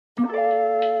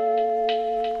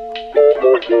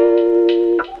What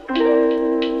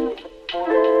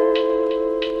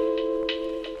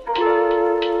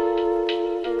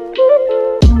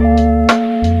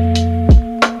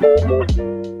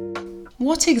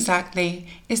exactly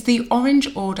is the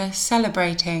Orange Order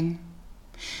celebrating?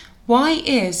 Why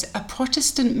is a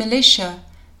Protestant militia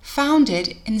founded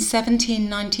in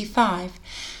 1795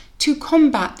 to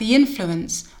combat the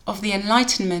influence of the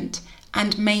Enlightenment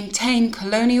and maintain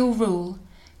colonial rule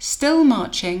still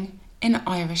marching in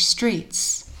Irish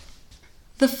streets?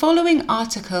 The following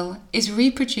article is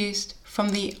reproduced from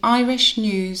the Irish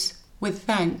News with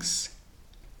thanks.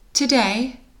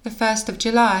 Today, the 1st of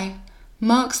July,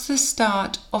 marks the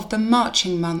start of the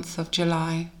marching month of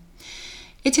July.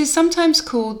 It is sometimes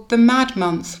called the Mad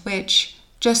Month, which,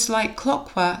 just like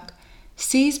clockwork,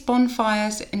 sees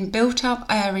bonfires in built-up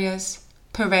areas,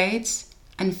 parades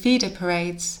and feeder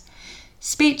parades,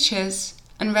 speeches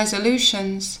and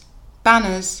resolutions,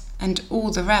 banners and all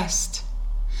the rest.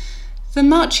 The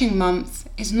marching month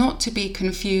is not to be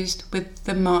confused with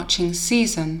the marching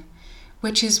season,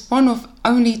 which is one of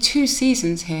only 2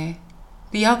 seasons here.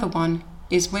 The other one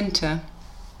is winter.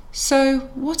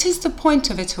 So, what is the point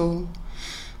of it all?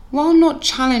 While not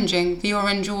challenging the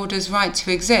Orange Order's right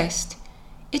to exist,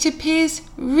 it appears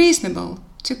reasonable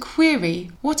to query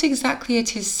what exactly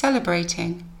it is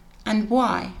celebrating and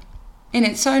why. In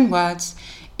its own words,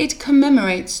 it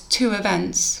commemorates 2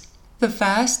 events. The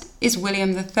first is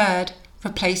William III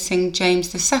replacing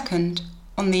James II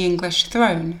on the English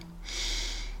throne.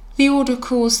 The order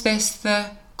calls this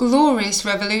the Glorious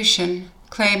Revolution,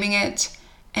 claiming it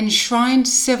enshrined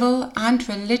civil and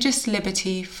religious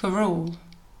liberty for all.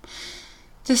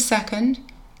 The second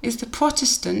is the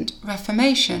Protestant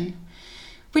Reformation,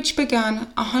 which began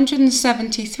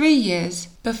 173 years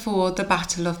before the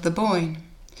Battle of the Boyne.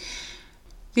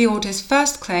 The order's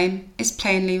first claim is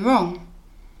plainly wrong.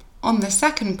 On the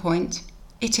second point,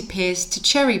 it appears to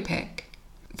cherry-pick.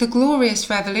 The Glorious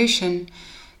Revolution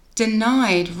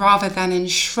denied rather than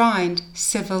enshrined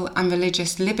civil and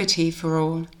religious liberty for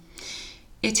all.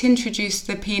 It introduced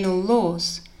the penal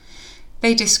laws.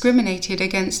 They discriminated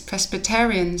against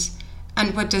Presbyterians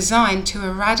and were designed to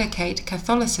eradicate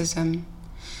Catholicism.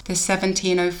 The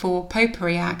 1704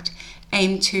 Popery Act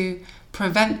aimed to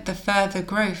prevent the further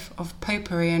growth of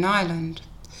popery in Ireland.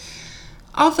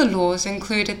 Other laws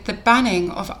included the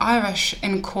banning of Irish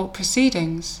in court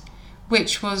proceedings,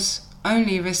 which was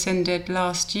only rescinded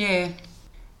last year.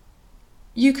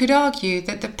 You could argue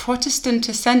that the Protestant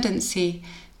ascendancy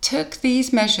took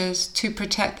these measures to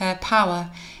protect their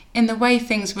power in the way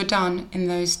things were done in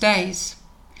those days.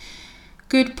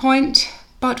 Good point,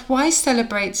 but why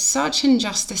celebrate such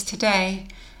injustice today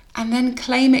and then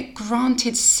claim it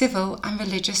granted civil and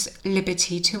religious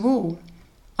liberty to all?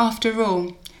 After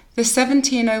all, the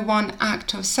 1701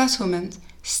 Act of Settlement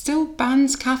still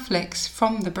bans Catholics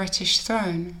from the British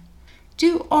throne.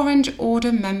 Do Orange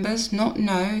Order members not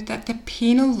know that the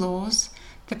penal laws,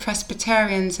 the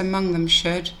Presbyterians among them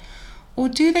should, or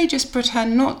do they just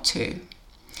pretend not to?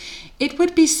 It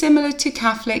would be similar to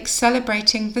Catholics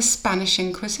celebrating the Spanish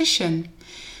Inquisition,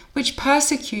 which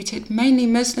persecuted mainly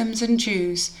Muslims and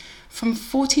Jews from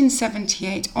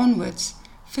 1478 onwards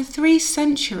for 3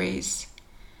 centuries.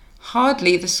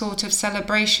 Hardly the sort of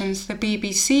celebrations the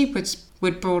BBC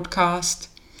would broadcast.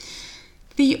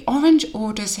 The Orange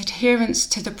Order's adherence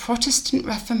to the Protestant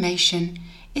Reformation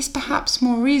is perhaps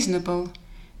more reasonable,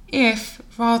 if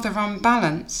rather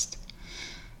unbalanced.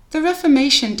 The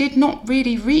Reformation did not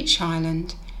really reach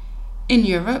Ireland. In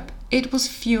Europe, it was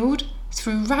fuelled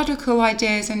through radical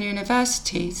ideas in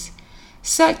universities,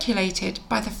 circulated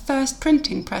by the first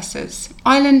printing presses.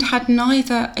 Ireland had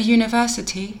neither a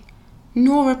university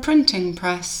nor a printing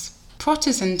press.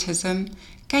 Protestantism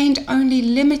gained only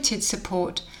limited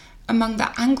support among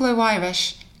the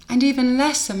Anglo-Irish and even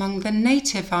less among the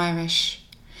native Irish.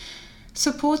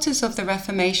 Supporters of the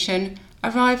Reformation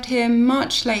arrived here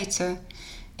much later,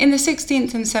 in the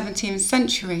 16th and 17th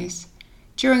centuries,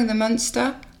 during the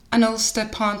Munster and Ulster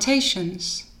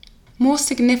plantations. More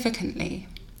significantly,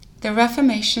 the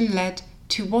Reformation led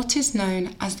to what is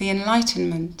known as the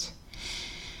Enlightenment,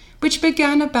 which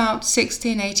began about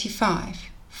 1685,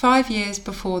 5 years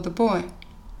before the Boyne,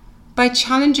 by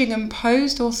challenging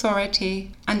imposed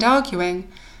authority and arguing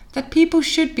that people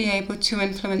should be able to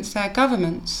influence their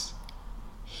governments.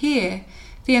 Here,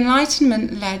 the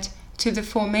Enlightenment led to the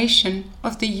formation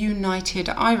of the United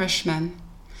Irishmen.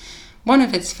 One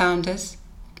of its founders,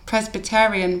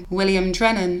 Presbyterian William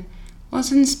Drennan,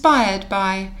 was inspired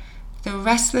by the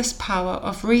restless power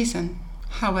of reason.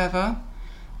 However,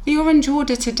 the Orange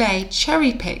Order today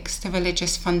cherry-picks the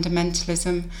religious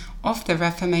fundamentalism of the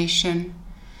Reformation.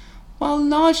 while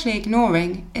largely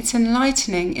ignoring its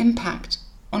enlightening impact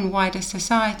on wider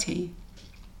society.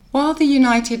 While the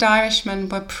United Irishmen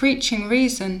were preaching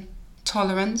reason,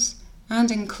 tolerance,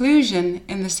 and inclusion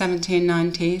in the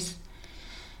 1790s,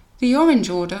 the Orange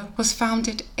Order was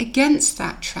founded against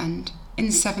that trend in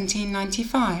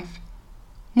 1795,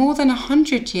 more than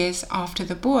 100 years after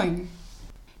the Boyne.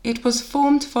 It was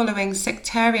formed following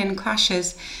sectarian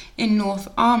clashes in North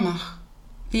Armagh.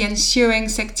 The ensuing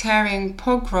sectarian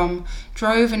pogrom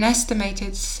drove an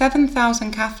estimated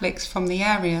 7,000 Catholics from the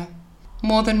area.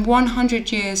 More than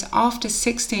 100 years after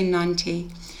 1690,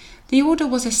 the order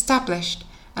was established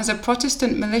as a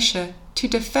Protestant militia to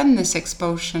defend this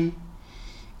expulsion.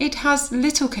 It has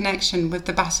little connection with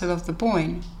the Battle of the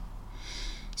Boyne.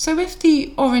 So if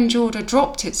the Orange Order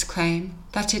dropped its claim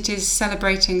that it is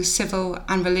celebrating civil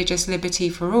and religious liberty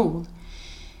for all,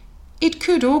 it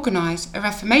could organise a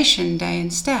Reformation Day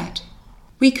instead.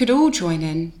 We could all join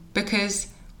in because,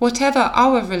 whatever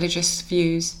our religious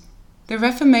views, the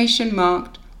Reformation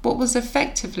marked what was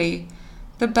effectively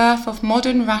the birth of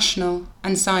modern rational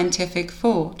and scientific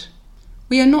thought.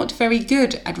 We are not very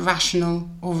good at rational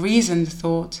or reasoned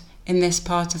thought in this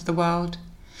part of the world,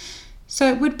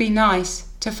 so it would be nice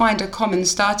to find a common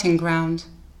starting ground,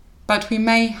 but we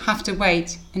may have to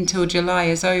wait until July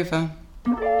is over.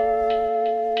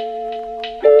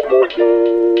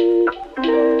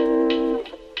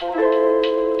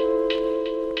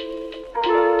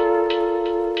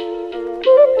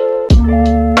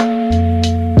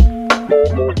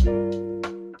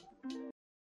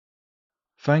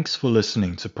 Thanks for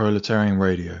listening to Proletarian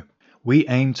Radio. We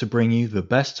aim to bring you the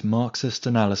best Marxist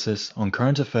analysis on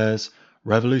current affairs,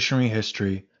 revolutionary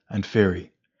history, and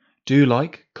theory. Do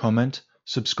like, comment,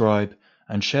 subscribe,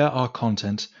 and share our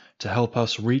content to help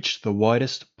us reach the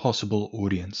widest possible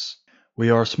audience. We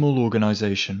are a small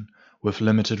organization with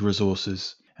limited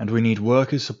resources, and we need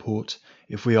workers' support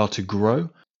if we are to grow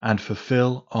and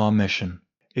fulfill our mission.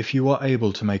 If you are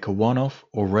able to make a one-off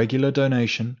or regular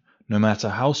donation, no matter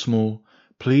how small,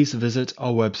 please visit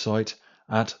our website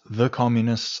at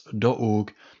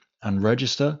thecommunists.org and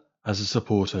register as a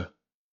supporter.